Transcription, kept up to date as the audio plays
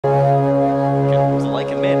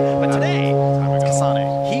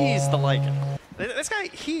this guy,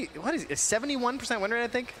 what is it, 71% win rate, I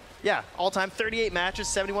think? Yeah, all-time, 38 matches,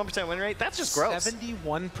 71% win rate. That's just gross.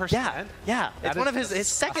 71%? Yeah. It's one of his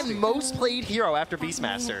second most played hero after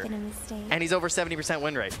Beastmaster. And he's over 70%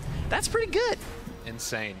 win rate. That's pretty good.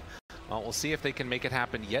 Insane. Well, we'll see if they can make it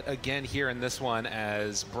happen yet again here in this one,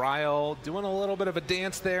 as Bryle doing a little bit of a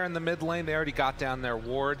dance there in the mid lane. They already got down their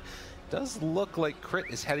ward. Does look like Crit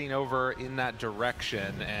is heading over in that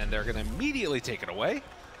direction, and they're going to immediately take it away.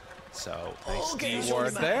 So, nice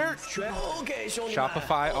ward there.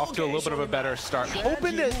 Shopify off to a little bit of a better start.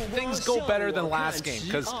 Hoping that things go better than last game,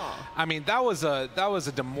 because, I mean, that was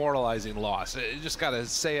a demoralizing loss. You just got to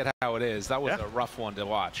say it how it is. That was a rough one to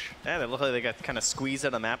watch. Yeah, they look like they got kind of squeezed out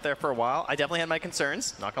of the map there for a while. I definitely had my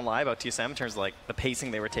concerns, not going to lie, about TSM in terms of like the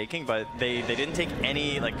pacing they were taking, but they didn't take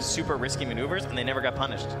any like super risky maneuvers, and they never got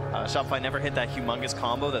punished. Shopify never hit that humongous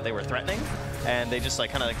combo that they were threatening, and they just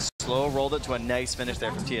like kind of like slow rolled it to a nice finish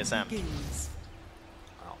there from TSM.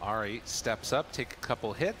 Well, Ari steps up, take a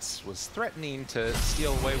couple hits, was threatening to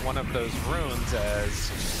steal away one of those runes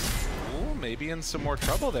as, ooh, maybe in some more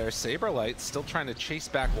trouble there. Saberlight still trying to chase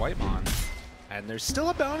back Whitemon. And there's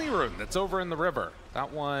still a bounty rune that's over in the river.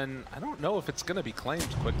 That one, I don't know if it's going to be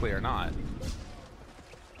claimed quickly or not.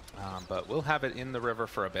 But we'll have it in the river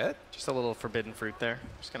for a bit. Just a little forbidden fruit there.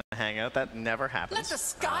 Just going to hang out. That never happens. Let the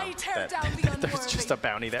sky tear down the unworthy. There's just a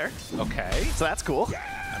bounty there. Okay. So that's cool.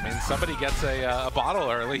 I mean, somebody gets a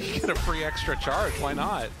bottle early, you get a free extra charge. Why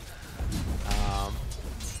not?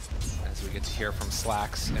 As we get to hear from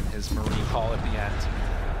Slacks and his Marine call at the end.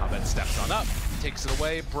 Abed steps on up, takes it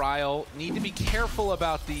away. Bryle, need to be careful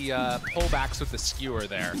about the pullbacks with the skewer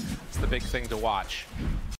there. It's the big thing to watch.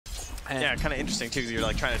 And yeah, kind of interesting too, because you're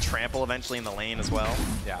like trying to trample eventually in the lane as well.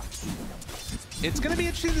 Yeah. It's going to be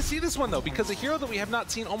interesting to see this one, though, because a hero that we have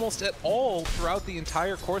not seen almost at all throughout the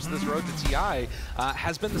entire course of this road to TI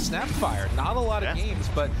has been the Snapfire. Not a lot of games,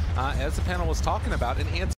 but as the panel was talking about, an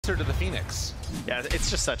answer to the Phoenix. Yeah, it's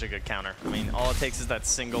just such a good counter. I mean, all it takes is that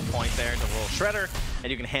single point there into a little shredder,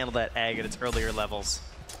 and you can handle that Ag at its earlier levels.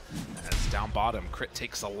 As down bottom, Crit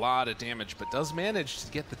takes a lot of damage, but does manage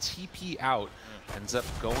to get the TP out. Ends up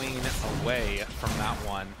going away from that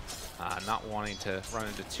one. Not wanting to run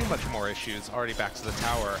into too much more issues. Already back to the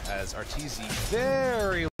tower as Arteezy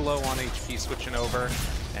very low on HP, switching over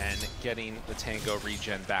and getting the Tango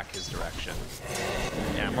regen back his direction.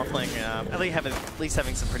 Yeah, we're playing at least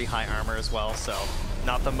having some pretty high armor as well, so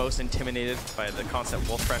not the most intimidated by the constant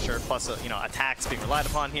wolf pressure, plus attacks being relied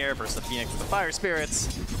upon here versus the Phoenix with the fire spirits.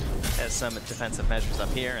 Has some defensive measures up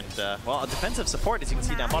here, and well, a defensive support as you can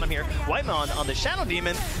see down bottom here. Whitemon on the Shadow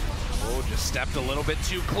Demon. Oh, just stepped a little bit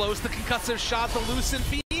too close. The concussive shot, the Lucent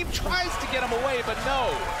Beam tries to get him away, but no.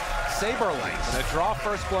 Saberlight gonna draw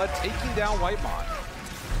first blood, taking down Whitemon.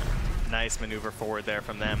 Nice maneuver forward there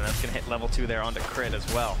from them, and that's gonna hit level 2 there onto Crit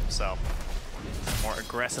as well. So more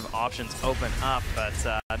aggressive options open up, but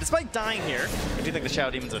despite dying here, I do think the Shadow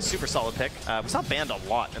Demon's a super solid pick. We saw Banned a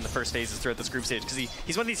lot in the first phases throughout this group stage, because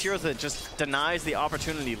he's one of these heroes that just denies the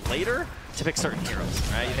opportunity later to pick certain heroes,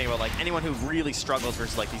 right? You think about like anyone who really struggles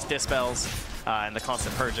versus like these Dispels and the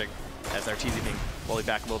constant purging, as Arteezy being bullied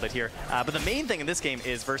back a little bit here. But the main thing in this game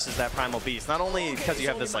is versus that Primal Beast. Not only because you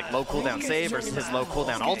have this like low cooldown save versus his low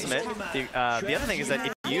cooldown ultimate, the other thing is that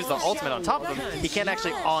if you use the ultimate on top of him, he can't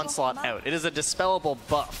actually onslaught out. It is a dispellable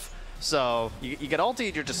buff. So you get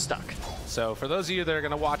ulti, you're just stuck. So for those of you that are going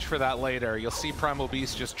to watch for that later, you'll see Primal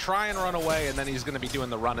Beast just try and run away, and then he's going to be doing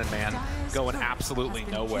the running man, going absolutely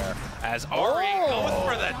nowhere. As Ari goes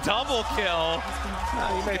for the double kill.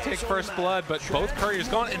 He may take first blood, but both couriers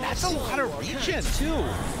going, and that's a lot of regen too.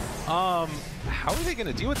 How are they going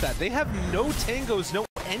to deal with that? They have no tangos, no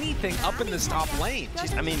anything up in this top lane.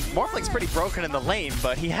 Jeez, I mean, Morphling's pretty broken in the lane,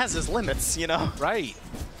 but he has his limits, you know? Right.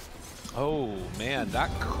 Oh, man, that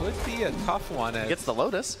could be a tough one. He gets the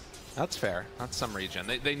Lotus. That's fair. That's some regen.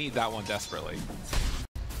 They need that one desperately.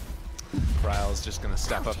 Bryle's just going to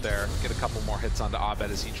step up there, get a couple more hits onto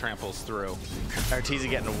Abed as he tramples through. Arteezy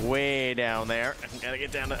getting way down there. Gotta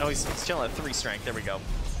get down to, he's chilling at 3 strength. There we go.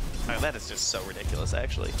 Oh, that is just so ridiculous,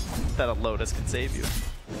 actually, that a Lotus can save you.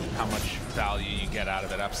 How much value you get out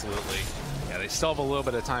of it, absolutely. Yeah, they still have a little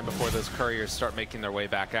bit of time before those couriers start making their way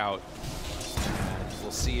back out.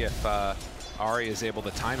 We'll see if Ari is able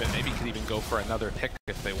to time it. Maybe he could even go for another pick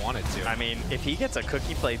if they wanted to. I mean, if he gets a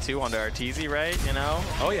cookie play too onto Arteezy, right, you know?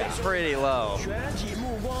 Oh yeah. Pretty low.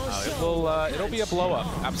 It'll be a blow up,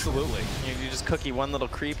 absolutely. You just cookie one little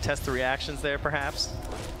creep, test the reactions there perhaps.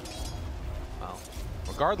 Well,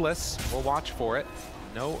 regardless, we'll watch for it.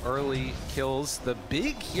 no early kills. The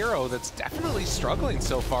big hero that's definitely struggling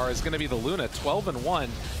so far is going to be the Luna, 12-1.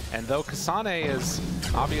 And though Kasane has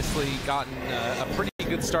obviously gotten a pretty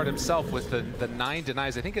good start himself with the 9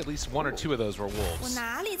 denies, I think at least 1 or 2 of those were wolves.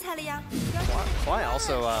 Fly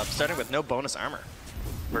also starting with no bonus armor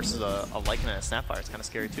versus a Lycan and a Snapfire. It's kind of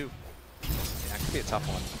scary too. Yeah, that could be a tough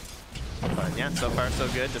one. But yeah, so far so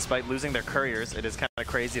good. Despite losing their couriers, it is kind of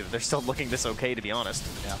crazy that they're still looking this okay, to be honest.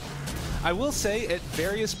 Yeah. I will say at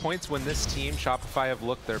various points when this team, Shopify, have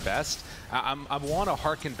looked their best, I want to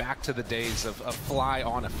harken back to the days of Fly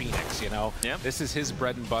on a Phoenix, you know? Yeah. This is his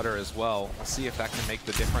bread and butter as well. We'll see if that can make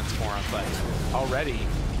the difference for him, but already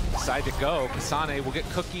decide to go. Kasane will get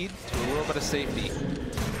cookied to a little bit of safety,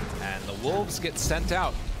 and the Wolves get sent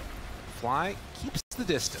out. Fly keeps the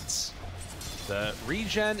distance. The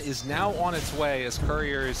regen is now on its way as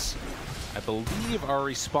couriers, I believe, are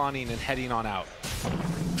respawning and heading on out.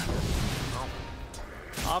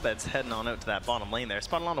 Abed's heading on out to that bottom lane there.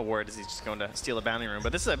 Spotted on a ward as he's just going to steal a bounty room.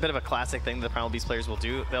 But this is a bit of a classic thing that the Primal Beast players will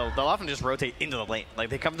do. They'll often just rotate into the lane. Like,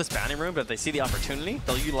 they come to this bounty room, but if they see the opportunity,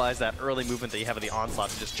 they'll utilize that early movement that you have at the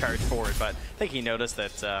onslaught to just charge forward. But I think he noticed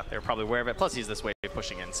that they were probably aware of it. Plus, he's this way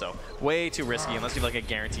pushing in. So way too risky unless you have like a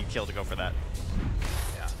guaranteed kill to go for that.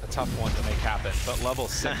 Yeah, a tough one to make happen. But level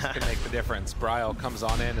 6 can make the difference. Bryle comes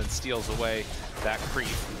on in and steals away that creep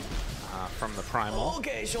from the Primal,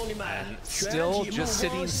 and still just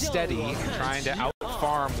sitting steady, trying to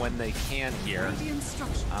out-farm when they can here.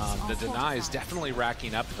 The deny is definitely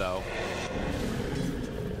racking up, though.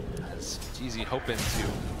 As Jeezy hoping to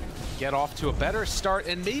get off to a better start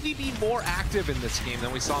and maybe be more active in this game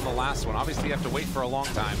than we saw in the last one. Obviously, you have to wait for a long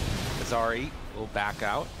time. Azari will back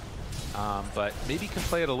out, but maybe can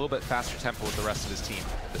play at a little bit faster tempo with the rest of his team.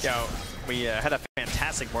 Yeah, we had a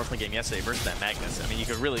fantastic Morphling game yesterday versus that Magnus. I mean, you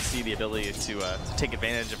could really see the ability to take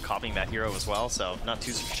advantage of copying that hero as well, so not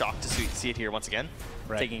too shocked to see it here once again.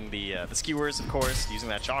 Right. Taking the skewers, of course, using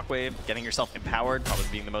that shockwave, getting yourself empowered, probably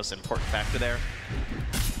being the most important factor there.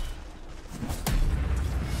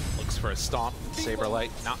 Looks for a stomp.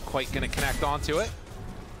 Saberlight not quite going to connect onto it.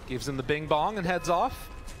 Gives him the bing bong and heads off.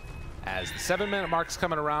 As the 7-minute mark's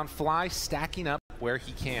coming around, Fly stacking up where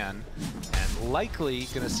he can, and likely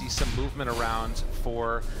going to see some movement around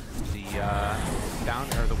for the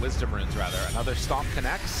the Wisdom Runes, rather. Another stomp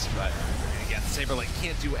connects, but again, Saberlight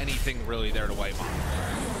can't do anything really there to wipe on.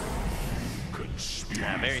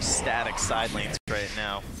 Yeah, very static side lanes right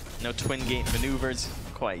now. No twin gate maneuvers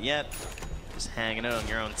quite yet. Just hanging out on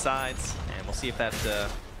your own sides, and we'll see if that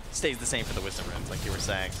stays the same for the Wisdom Runes, like you were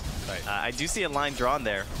saying. Right. I do see a line drawn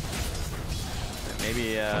there. And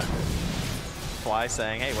maybe Fly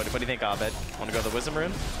saying, hey, what do you think, Abed? Want to go the Wisdom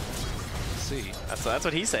Rune? Let's see. That's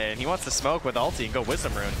what he's saying. He wants to smoke with ulti and go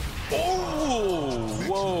Wisdom Rune. Oh!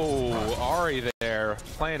 Whoa! Ari there,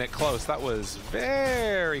 playing it close. That was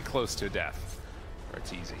very close to death. Or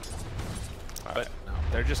it's easy. But no,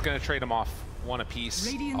 they're just going to trade him off one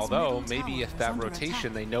apiece. Although, maybe if that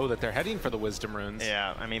rotation, they know that they're heading for the Wisdom Runes.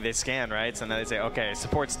 Yeah, I mean, they scan, right? So now they say, okay,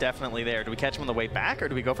 support's definitely there. Do we catch him on the way back, or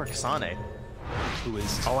do we go for Kasane? Who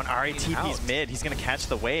is and Ari TP's mid. He's going to catch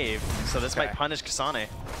the wave, so this might punish Kasane.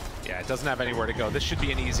 Yeah, it doesn't have anywhere to go. This should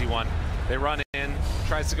be an easy one. They run in,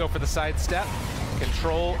 tries to go for the side step.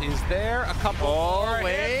 Control is there. A couple more.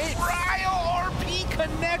 Wait. Bryle RP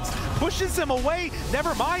connects, pushes him away.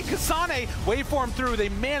 Never mind, Kasane waveform through. They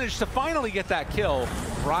managed to finally get that kill.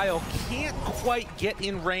 Bryle can't quite get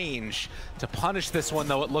in range to punish this one,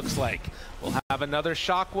 though, it looks like. We'll have another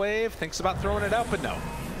shockwave. Thinks about throwing it out, but no.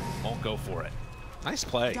 Won't go for it. Nice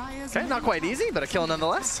play. Okay, not quite easy, but a kill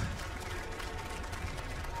nonetheless.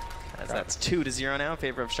 As that's 2-0 now in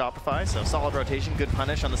favor of Shopify, so solid rotation, good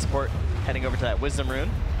punish on the support, heading over to that Wisdom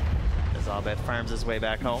Rune as Abed farms his way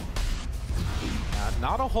back home.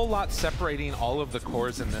 Not a whole lot separating all of the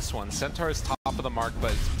cores in this one. Centaur's top of the mark,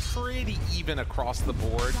 but it's pretty even across the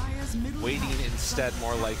board. Waiting instead,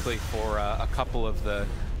 more likely, for a couple of the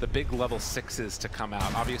big level 6s to come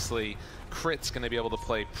out. Obviously, Crit's going to be able to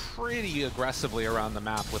play pretty aggressively around the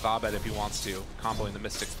map with Abed if he wants to, comboing the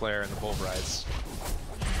Mystic Flare and the Pulverize.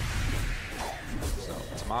 So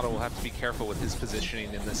Tomato will have to be careful with his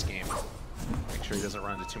positioning in this game. Make sure he doesn't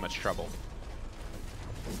run into too much trouble.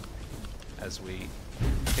 As we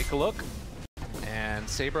take a look, and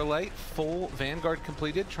Saberlight, full Vanguard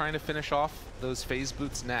completed, trying to finish off those phase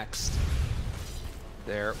boots next.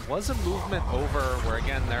 There was a movement over where,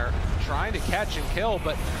 again, they're trying to catch and kill,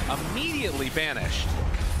 but immediately vanished.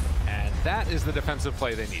 And that is the defensive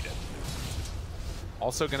play they needed.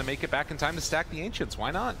 Also going to make it back in time to stack the Ancients. Why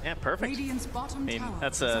not? Yeah, perfect. I mean,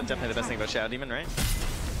 that's definitely the best thing about Shadow Demon, right?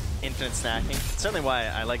 infinite stacking. It's certainly why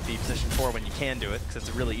I like the position 4 when you can do it, because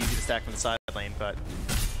it's really easy to stack from the side lane, but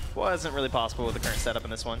wasn't really possible with the current setup in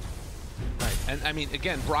this one. Right, and I mean,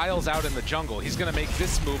 again, Bryle's out in the jungle. He's going to make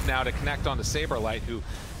this move now to connect onto Saberlight, who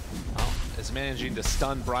is managing to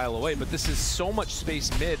stun Bryle away, but this is so much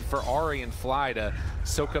space mid for Ahri and Fly to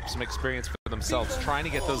soak up some experience for themselves, trying to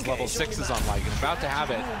get those level 6s on Lycan. About to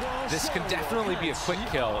have it. This can definitely be a quick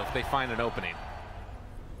kill if they find an opening.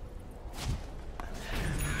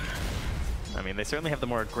 I mean, they certainly have the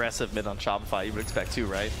more aggressive mid on Shopify, you would expect too,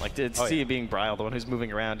 right? Like, to see it being Bryle, the one who's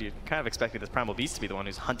moving around, you kind of expected this Primal Beast to be the one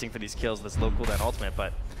who's hunting for these kills, this low cooldown ultimate,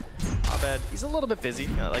 but Abed, he's a little bit busy.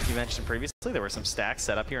 Like you mentioned previously, there were some stacks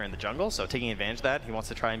set up here in the jungle, so taking advantage of that, he wants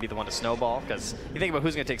to try and be the one to snowball, because you think about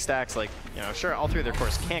who's going to take stacks, like, you know, sure, all three of their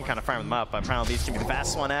cores can kind of farm them up, but Primal Beast can be the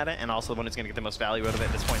fastest one at it, and also the one who's going to get the most value out of it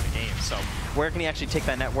at this point in the game. So where can he actually take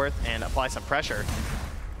that net worth and apply some pressure?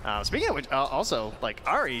 Speaking of which, also, like,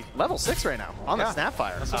 Ahri, level 6 right now on the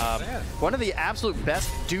Snapfire. One of the absolute best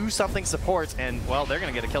do-something supports, and, well, they're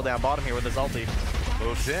going to get a kill down bottom here with his ulti.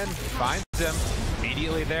 Moves in, finds him.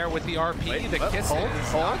 Immediately there with the RP. The kiss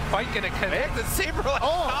is not quite going to connect. The Saberlight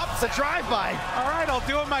stops. It's a drive-by. All right, I'll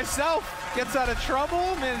do it myself. Gets out of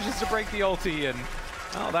trouble, manages to break the ulti, and,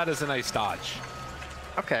 oh, that is a nice dodge.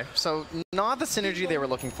 Okay, so not the synergy they were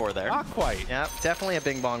looking for there. Not quite. Yeah, definitely a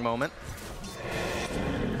bing bong moment.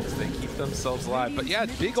 They keep themselves alive. But yeah,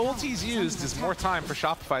 big ultis used is more time for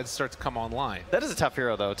Shopify to start to come online. That is a tough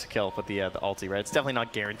hero, though, to kill with the ulti, right? It's definitely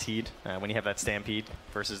not guaranteed when you have that Stampede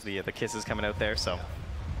versus the kisses coming out there, so.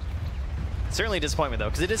 Certainly a disappointment, though,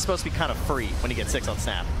 because it is supposed to be kind of free when you get 6 on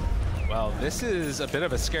Snap. Well, this is a bit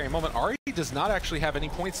of a scary moment. Ahri does not actually have any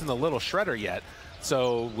points in the Little Shredder yet,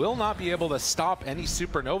 so will not be able to stop any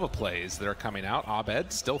Supernova plays that are coming out.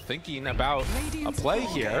 Abed still thinking about a play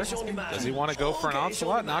here. Does he want to go for an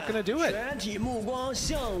onslaught? Not going to do it. Did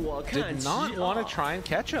not want to try and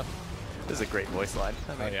catch him. This is a great voice line.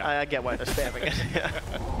 I mean, I get why they're spamming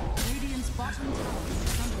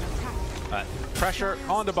it. Pressure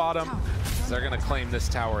onto bottom. They're going to claim this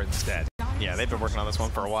tower instead. Yeah, they've been working on this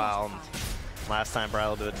one for a while. Last time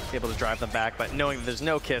Bryle was able to drive them back, but knowing that there's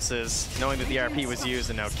no kisses, knowing that the RP was used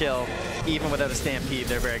and no kill, even without a Stampede,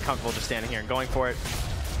 they're very comfortable just standing here and going for it.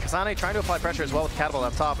 Kasane trying to apply pressure as well with Catapult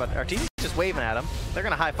up top, but Arteezy's just waving at him. They're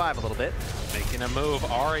going to high five a little bit. Making a move.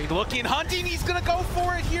 Ahri looking, hunting. He's going to go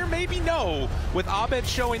for it here. Maybe no. With Abed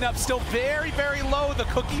showing up still very, very low. The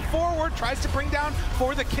cookie forward tries to bring down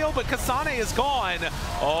for the kill, but Kasane is gone.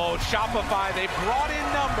 Oh, Shopify, they brought in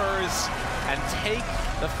numbers and take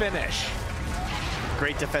the finish.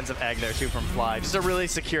 Great defensive egg there, too, from Fly. Just to really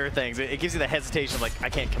secure things. It gives you the hesitation of, like, I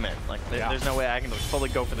can't commit. Like, there's no way I can fully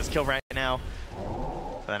go for this kill right now.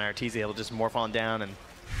 But then Arteezy able to just morph on down and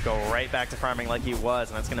go right back to farming like he was,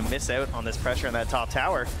 and that's going to miss out on this pressure in that top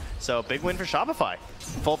tower. So big win for Shopify.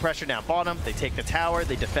 Full pressure down bottom. They take the tower.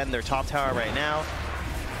 They defend their top tower right now.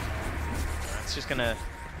 That's just going to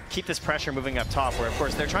keep this pressure moving up top, where, of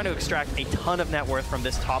course, they're trying to extract a ton of net worth from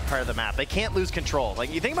this top part of the map. They can't lose control.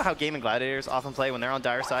 Like, you think about how Gaimin Gladiators often play when they're on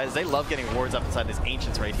dire sides. They love getting wards up inside these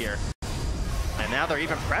Ancients right here. And now they're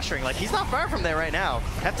even pressuring. Like, he's not far from there right now.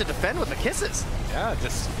 Have to defend with the kisses. Yeah,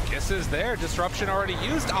 just kisses there. Disruption already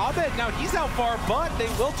used. Abed, now he's out far, but they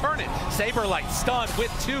will turn it. Saberlight stunned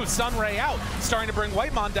with 2. Sunray out. Starting to bring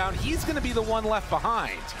Whitemon down. He's going to be the one left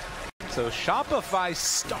behind. So Shopify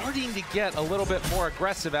starting to get a little bit more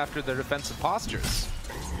aggressive after their defensive postures.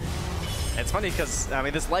 It's funny because, I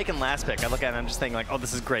mean, this Lycan last pick, I look at it and I'm just thinking, like, oh,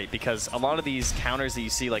 this is great, because a lot of these counters that you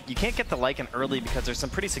see, like, you can't get the Lycan early because there's some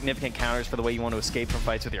pretty significant counters for the way you want to escape from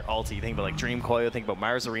fights with your ulti. You think about, like, Dream Coil, think about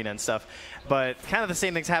Mars Arena and stuff, but kind of the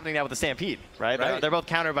same thing's happening now with the Stampede, right? They're both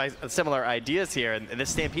countered by similar ideas here, and this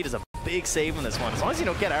Stampede is a big save in this one. As long as you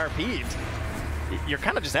don't get RP'd, you're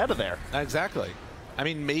kind of just out of there. Exactly. I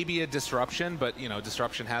mean, maybe a disruption, but, you know,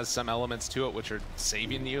 disruption has some elements to it which are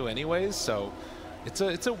saving you anyways, so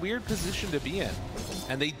it's a weird position to be in.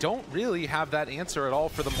 And they don't really have that answer at all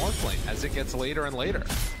for the Morph lane as it gets later and later.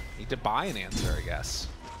 Need to buy an answer, I guess.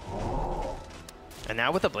 And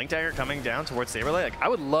now with the Blink Dagger coming down towards Saberlight, like, I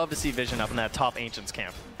would love to see Vision up in that top Ancients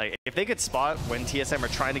camp. Like, if they could spot when TSM are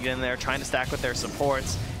trying to get in there, trying to stack with their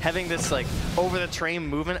supports, having this, like, over-the-train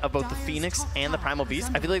movement of both the Phoenix and the Primal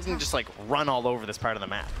Beast, I feel like they can just, like, run all over this part of the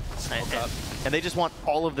map. And they just want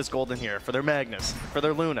all of this gold in here for their Magnus, for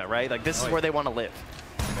their Luna, right? Like, this is where they want to live.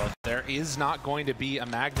 Well, there is not going to be a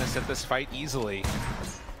Magnus at this fight easily,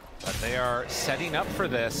 but they are setting up for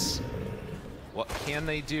this. What can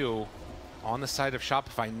they do? on the side of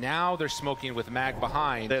Shopify. Now they're smoking with Mag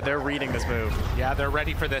behind. They're reading this move. Yeah, they're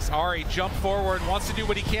ready for this. Ari jump forward, wants to do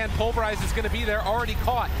what he can. Pulverize is going to be there, already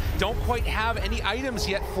caught. Don't quite have any items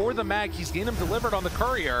yet for the Mag. He's getting them delivered on the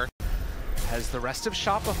courier. As the rest of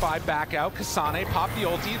Shopify back out, Kasane pop the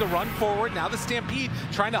ulti, the run forward. Now the Stampede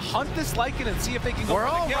trying to hunt this Lycan and see if they can go We're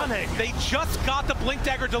for all the kill. running. They just got the Blink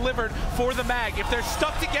Dagger delivered for the Mag. If they're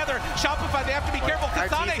stuck together, Shopify, they have to be careful.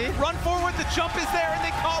 Kasane, RTC? run forward, the jump is there, and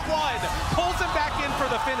they caught one. Pulls him back in for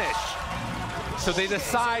the finish. So they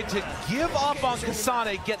decide to give up on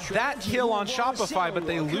Kasane, get that kill on Shopify, but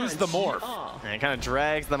they lose the morph. And it kind of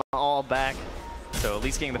drags them all back. So at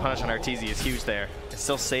least getting the punish on RTZ is huge there. It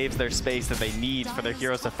still saves their space that they need for their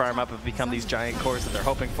heroes to farm up and become these giant cores that they're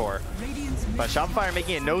hoping for. But Shopify are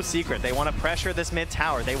making it no secret. They want to pressure this mid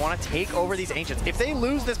tower. They want to take over these Ancients. If they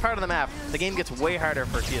lose this part of the map, the game gets way harder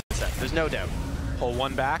for TSM. There's no doubt. Pull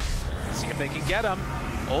one back, see if they can get him.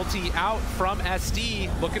 Ulti out from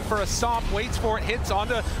SD, looking for a stomp, waits for it, hits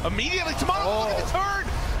onto immediately. Tomato, look at the turn!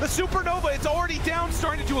 The Supernova, it's already down,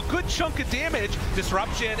 starting to do a good chunk of damage.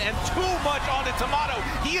 Disruption and too much onto Tomato.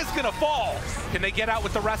 He is gonna fall. Can they get out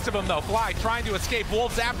with the rest of them though? Fly trying to escape,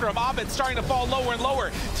 Wolves after him. Abed starting to fall lower and lower.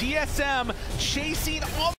 TSM chasing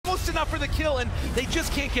almost enough for the kill, and they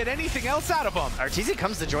just can't get anything else out of him. RTZ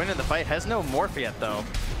comes to join in the fight, has no morph yet though.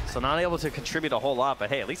 So not able to contribute a whole lot, but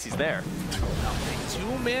hey, at least he's there. They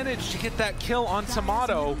do manage to get that kill on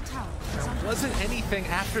Tomato. There wasn't anything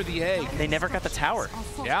after the egg. They never got the tower.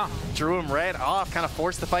 Yeah. Drew him right off, kind of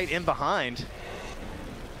forced the fight in behind.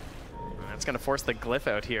 That's going to force the glyph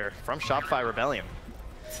out here from Shopify Rebellion.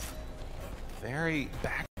 Very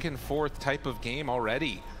back and forth type of game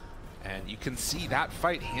already. And you can see that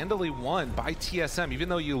fight handily won by TSM. Even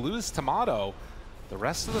though you lose Tomato, the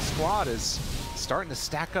rest of the squad is starting to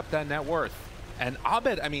stack up that net worth. And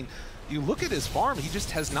Abed, I mean, you look at his farm, he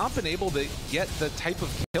just has not been able to get the type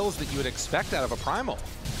of kills that you would expect out of a Primal.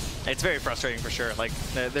 It's very frustrating for sure. Like,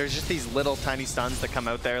 there's just these little tiny stuns that come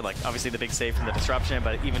out there. Like, obviously the big save from the disruption,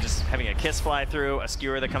 but even just having a kiss fly through, a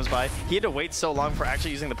skewer that comes by. He had to wait so long for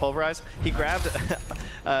actually using the pulverize. He grabbed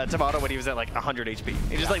Tomato when he was at like 100 HP.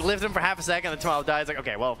 He just like lived him for half a second, and the Tomato dies. Like,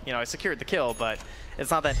 okay, well, you know, I secured the kill, but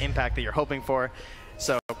it's not that impact that you're hoping for.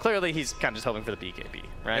 So clearly he's kind of just hoping for the BKB,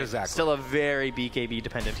 right? Exactly. Still a very BKB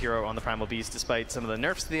dependent hero on the Primal Beast, despite some of the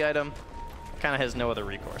nerfs to the item. Kind of has no other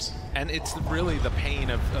recourse. And it's really the pain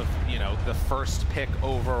of you know, the first pick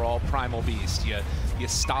overall Primal Beast. You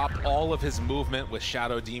stop all of his movement with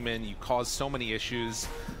Shadow Demon. You cause so many issues.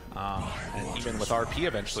 And even with RP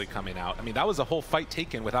eventually coming out. I mean, that was a whole fight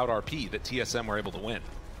taken without RP that TSM were able to win.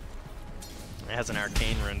 It has an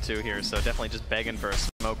Arcane rune too here, so definitely just begging for a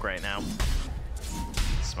smoke right now.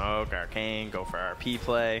 Smoke, Arcane, go for RP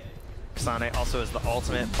play. Kasane also has the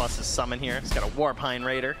ultimate plus his summon here. He's got a Warpine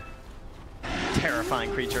Raider.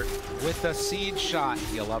 Terrifying creature. With a Siege shot,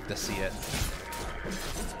 you'll love to see it.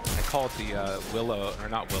 I called the Willow, or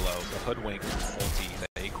not Willow, the Hoodwink ulti,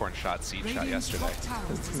 the Acorn shot, Siege shot yesterday.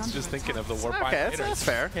 It's just thinking of the Warpine Okay, Raiders. that's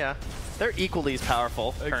fair, yeah. They're equally as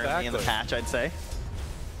powerful currently in the patch, I'd say.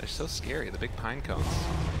 They're so scary, the big pine cones.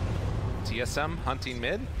 TSM hunting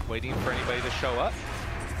mid, waiting for anybody to show up.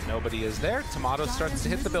 Nobody is there. Tomato starts to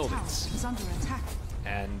hit the buildings.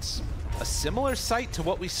 And a similar sight to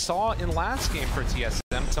what we saw in last game for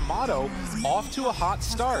TSM. Tomato off to a hot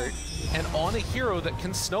start and on a hero that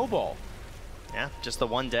can snowball. Yeah, just the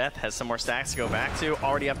one death, has some more stacks to go back to.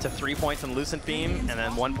 Already up to 3 points in Lucent Beam and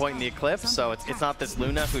then 1 point in the Eclipse. So it's not this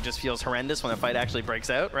Luna who just feels horrendous when the fight actually breaks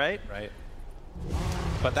out, right? Right.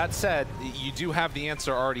 But that said, you do have the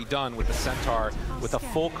answer already done with the Centaur with a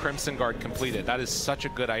full Crimson Guard completed. That is such a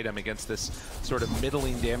good item against this sort of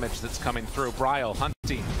middling damage that's coming through. Bryle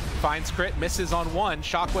hunting, finds crit, misses on one.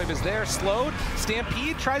 Shockwave is there, slowed.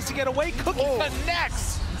 Stampede tries to get away. Cookie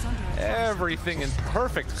connects. Everything in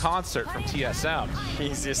perfect concert from TSM.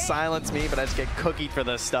 He's just silenced me, but I just get cookied for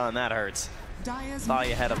the stun. That hurts. Thought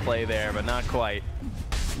you had a play there, but not quite.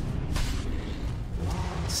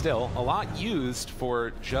 Still, a lot used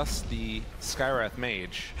for just the Skywrath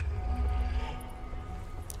Mage.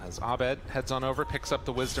 As Abed heads on over, picks up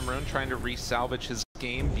the Wisdom Rune, trying to re-salvage his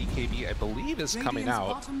game. BKB, I believe, is coming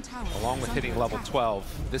out, along with hitting level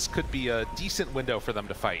 12. This could be a decent window for them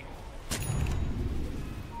to fight.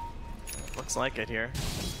 Looks like it here.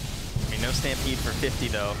 I mean, no Stampede for 50,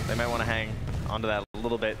 though. They might want to hang onto that a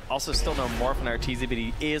little bit. Also, still no Morph on RTZ, but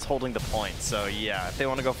he is holding the point. So, yeah, if they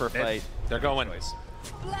want to go for a fight, they're going.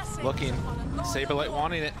 Looking, Saberlight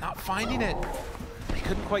wanting it, not finding it. They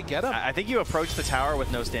couldn't quite get him. I think you approach the tower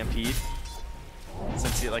with no Stampede,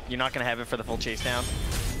 since you're not going to have it for the full chase down.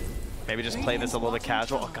 Maybe just play this a little bit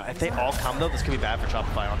casual. Oh God, if they all come though, this could be bad for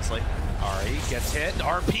Shopify, honestly. Ari gets hit.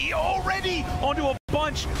 RP already onto a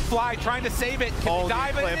bunch. Fly trying to save it. Can they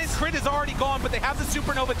dive it in? Crit is already gone, but they have the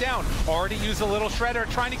supernova down. Already used a little shredder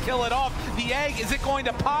trying to kill it off. The egg, is it going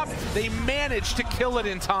to pop? They managed to kill it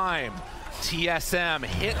in time. TSM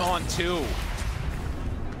hit on 2. All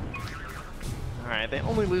right, they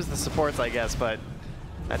only lose the supports, I guess, but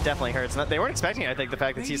that definitely hurts. They weren't expecting, I think, the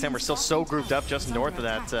fact that TSM were still so grouped up just north of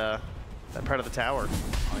that part of the tower.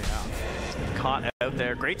 Oh, yeah. Caught out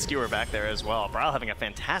there. Great skewer back there as well. Braille having a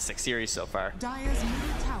fantastic series so far. Dire's middle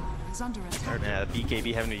tower is under attack. Yeah, the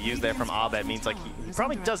BKB having to use there from Abed means like he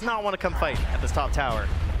probably does not want to come fight at this top tower.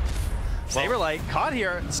 Saberlight caught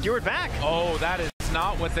here, skewered back. Oh, that is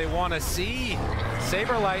not what they want to see.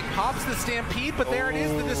 Saberlight pops the Stampede, but there it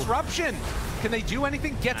is, the disruption. Can they do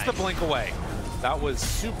anything? Gets the blink away. That was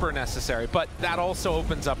super necessary, but that also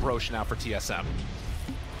opens up Roche now for TSM.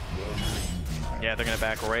 Yeah, they're going to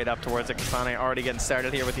back right up towards it. Kasane already getting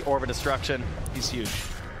started here with the Orb of Destruction. He's huge.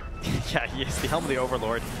 Yeah, he's the Helm of the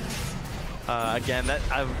Overlord. Again,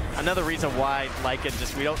 another reason why, like it,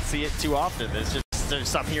 just we don't see it too often. There's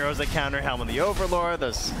some heroes that counter Helm of the Overlord.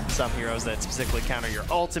 There's some heroes that specifically counter your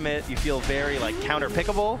ultimate. You feel very like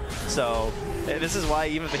counter-pickable. So this is why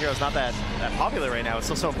even if the hero's not that popular right now, it's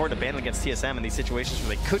still so important to ban against TSM in these situations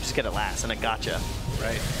where they could just get it last and it gotcha.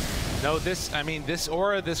 Right. No, this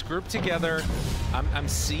aura, this group together, I'm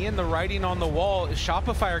seeing the writing on the wall.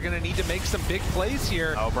 Shopify are going to need to make some big plays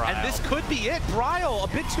here. Oh, Bryle. And this could be it. Bryle, a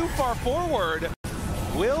bit too far forward,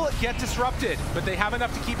 will get disrupted, but they have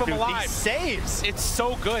enough to keep him alive. These saves! It's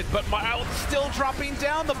so good, but Mild still dropping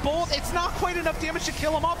down. The bolt, it's not quite enough damage to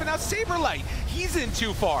kill him off, and now Saberlight, he's in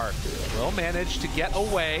too far. Will manage to get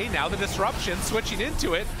away. Now the disruption, switching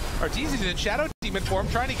into it. Artesian in Shadow Demon form,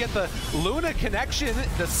 trying to get the Luna connection.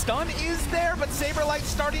 The stun is there, but Saberlight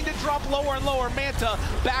starting to drop lower and lower. Manta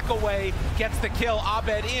back away, gets the kill.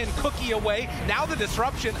 Abed in, Cookie away. Now the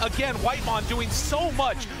disruption. Again, Whitemon doing so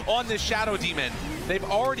much on this Shadow Demon. They've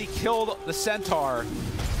already killed the Centaur.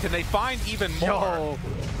 Can they find even more?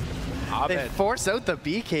 They force out the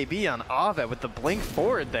BKB on Abed with the blink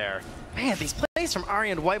forward there. Man, these plays from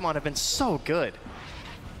Ari and Whitemon have been so good.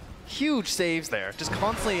 Huge saves there, just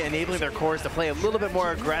constantly enabling their cores to play a little bit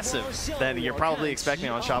more aggressive than you're probably expecting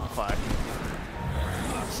on Shopify.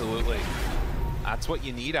 Absolutely. That's what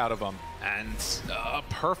you need out of them. And a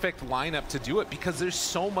perfect lineup to do it because there's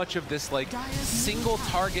so much of this like single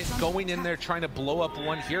target going in there trying to blow up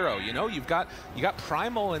one hero. You know, you got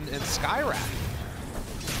Primal and Skyrack.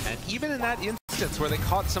 And even in that instance where they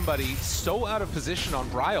caught somebody so out of position on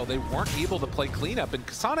Bryle, they weren't able to play cleanup. And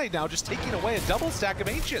Kasane now just taking away a double stack of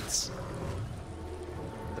Ancients.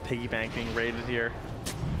 The piggy bank being raided here.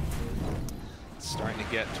 Starting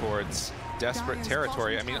to get towards desperate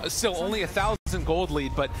territory. I mean, still only 1,000 gold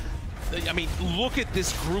lead, but I mean, look at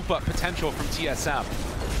this group up potential from TSM.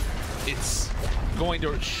 It's going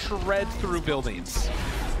to shred through buildings.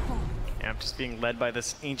 Yeah, just being led by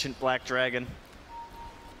this ancient black dragon.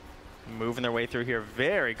 Moving their way through here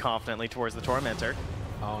very confidently towards the Tormentor.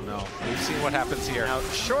 Oh no, we've seen what happens here. Now,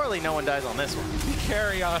 surely no one dies on this one.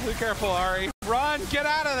 Be careful, Ari. Run, get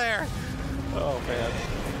out of there. Oh man,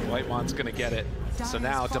 Whitemon's gonna get it. So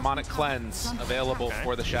now Demonic Cleanse available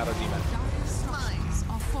for the Shadow Demon.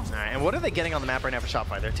 All right, and what are they getting on the map right now for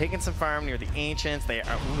Shopify? They're taking some farm near the Ancients. They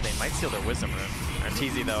might steal their Wisdom Rune.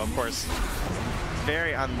 Arteezy, though, of course,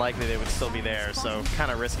 very unlikely they would still be there, so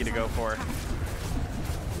kind of risky to go for.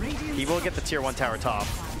 He will get the tier 1 tower top.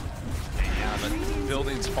 Yeah, the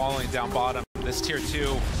building's falling down bottom. This tier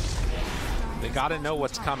 2, they gotta know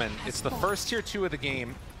what's coming. It's the first tier 2 of the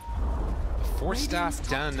game. 4 staff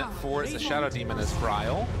done for the Shadow Demon as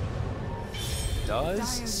Bryle. Does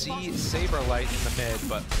see Saberlight in the mid,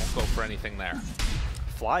 but won't go for anything there.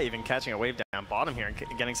 Fly even catching a wave down bottom here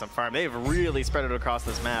and getting some farm. They've really spread it across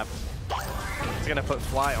this map. It's gonna put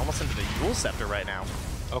Fly almost into the Yule Scepter right now.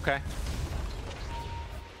 Okay.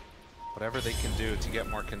 Whatever they can do to get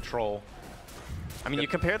more control. I mean, you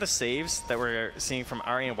compare the saves that we're seeing from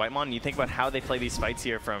Ari and Whitemon, and you think about how they play these fights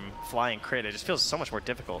here from Fly and Crit, it just feels so much more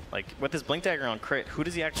difficult. Like, with his Blink Dagger on Crit, who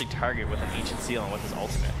does he actually target with an Ancient Seal and with his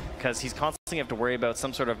ultimate? Because he's constantly have to worry about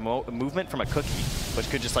some sort of movement from a Cookie, which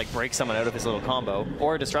could just, like, break someone out of his little combo,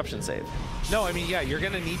 or a Disruption save. No, I mean, yeah, you're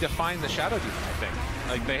going to need to find the Shadow Demon, I think.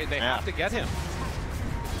 Like, they have to get him.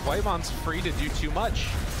 Whitemon's free to do too much.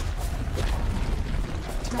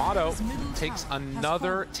 Tomato takes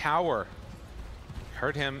another tower.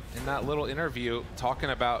 Heard him in that little interview talking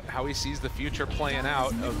about how he sees the future playing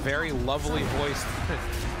out. A very lovely voice.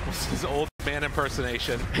 This is old man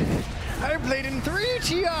impersonation. I played in 3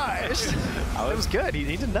 TIs. That was good.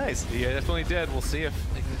 He did nice. He definitely did. We'll see if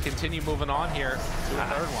they can continue moving on here to the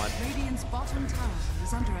third one. Radiant's bottom tower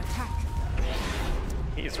is under attack.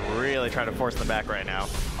 He's really trying to force them back right now.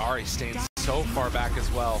 Ahri staying so far back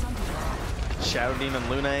as well. Shadow Demon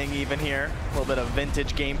Lunaing even here. A little bit of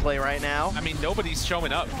vintage gameplay right now. I mean, nobody's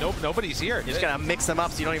showing up. Nobody's here. You just gotta mix them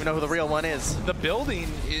up so you don't even know who the real one is. The building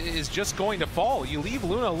is just going to fall. You leave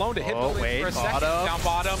Luna alone to hit buildings for a second. Down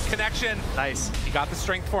bottom, connection. Nice. He got the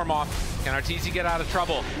strength form off. Can Arteezy get out of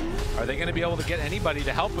trouble? Are they gonna be able to get anybody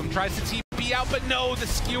to help him? Tries to TP out, but no, the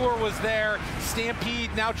skewer was there.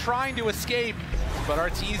 Stampede now trying to escape, but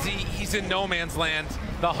Arteezy, he's in no man's land.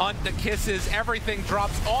 The hunt, the kisses, everything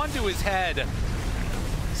drops onto his head.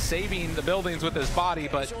 Saving the buildings with his body,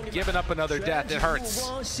 but giving up another death, it hurts.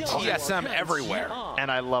 TSM everywhere.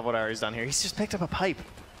 And I love what Ahri's done here. He's just picked up a pipe.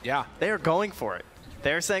 Yeah. They are going for it.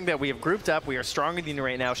 They're saying that we have grouped up, we are stronger than you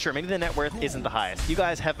right now. Sure, maybe the net worth isn't the highest. You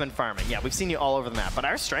guys have been farming. Yeah, we've seen you all over the map. But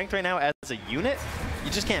our strength right now as a unit,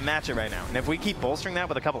 you just can't match it right now. And if we keep bolstering that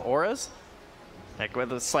with a couple auras, like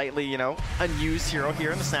with a slightly, you know, unused hero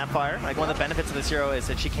here in the Snapfire, like one of the benefits of this hero is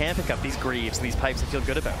that she can pick up these greaves, these pipes and feel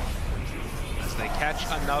good about it. As they catch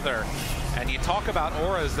another. And you talk about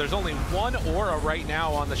auras, there's only one aura right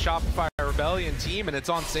now on the Shopify Rebellion team, and it's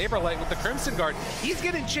on Saberlight with the Crimson Guard. He's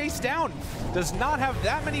getting chased down. Does not have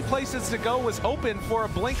that many places to go, was hoping for a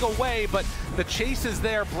blink away, but the chase is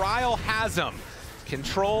there. Bryle has him.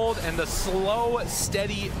 Controlled, and the slow,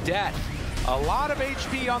 steady death. A lot of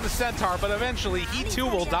HP on the Centaur, but eventually he too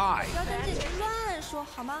will die.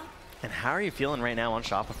 And how are you feeling right now on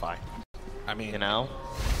Shopify? I mean, you know,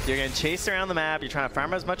 you're getting chased around the map, you're trying to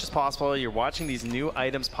farm as much as possible, you're watching these new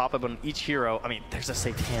items pop up on each hero. I mean, there's a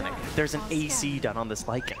Satanic, there's an AC done on this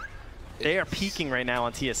Lycan. They are peaking right now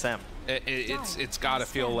on TSM. It's got to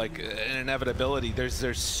feel like an inevitability.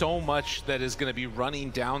 There's so much that is going to be running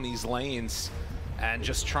down these lanes and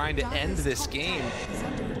just trying to end this game.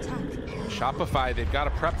 Shopify, they've got to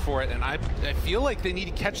prep for it, and I feel like they need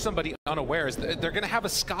to catch somebody unawares. They're going to have a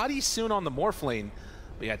Scotty soon on the Morph lane.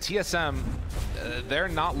 But yeah, TSM, they're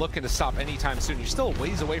not looking to stop anytime soon. You're still a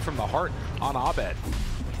ways away from the heart on Abed.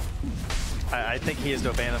 I think he has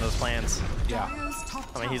to abandon those plans. Yeah.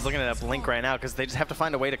 I mean, he's looking at a blink right now because they just have to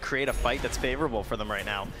find a way to create a fight that's favorable for them right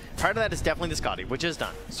now. Part of that is definitely the Scotty, which is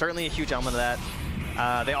done. Certainly a huge element of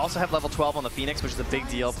that. They also have level 12 on the Phoenix, which is a big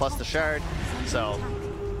deal, plus the Shard. So,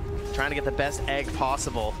 trying to get the best egg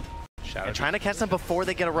possible. And trying to catch them before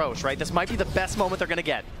they get a Roche, right? This might be the best moment they're going to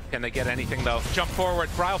get. Can they get anything, though? Jump forward.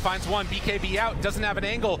 Bryle finds one. BKB out. Doesn't have an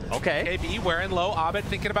angle. Okay. BKB wearing low. Abed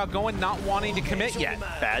thinking about going, not wanting to commit yet.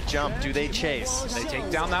 Bad jump. Do they chase? They take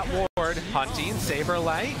down that ward. Hunting.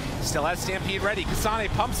 Saberlight. Still has Stampede ready. Kasane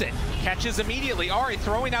pumps it. Catches immediately. Ahri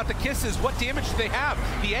throwing out the kisses. What damage do they have?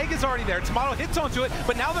 The egg is already there. Tomato hits onto it,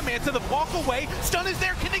 but now the Manta, the walk away. Stun is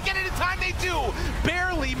there. Can they get it in time? They do.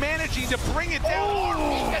 Barely managing to bring it down.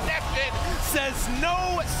 Ahri connection says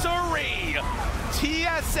no siree.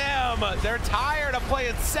 TSM, they're tired of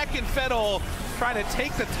playing second fiddle, trying to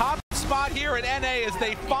take the top spot here at NA as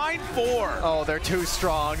they find 4. Oh, they're too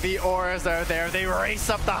strong. The auras are there. They race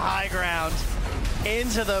up the high ground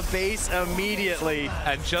into the base immediately.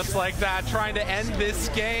 And just like that, trying to end this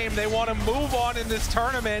game. They want to move on in this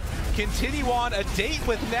tournament, continue on a date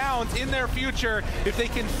with Nouns in their future. If they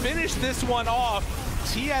can finish this one off,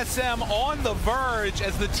 TSM on the verge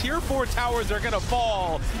as the tier 4 towers are going to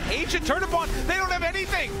fall. Ancient Turnipon, they don't have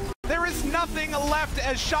anything. There is nothing left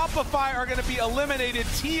as Shopify are going to be eliminated.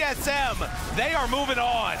 TSM, they are moving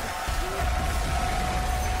on.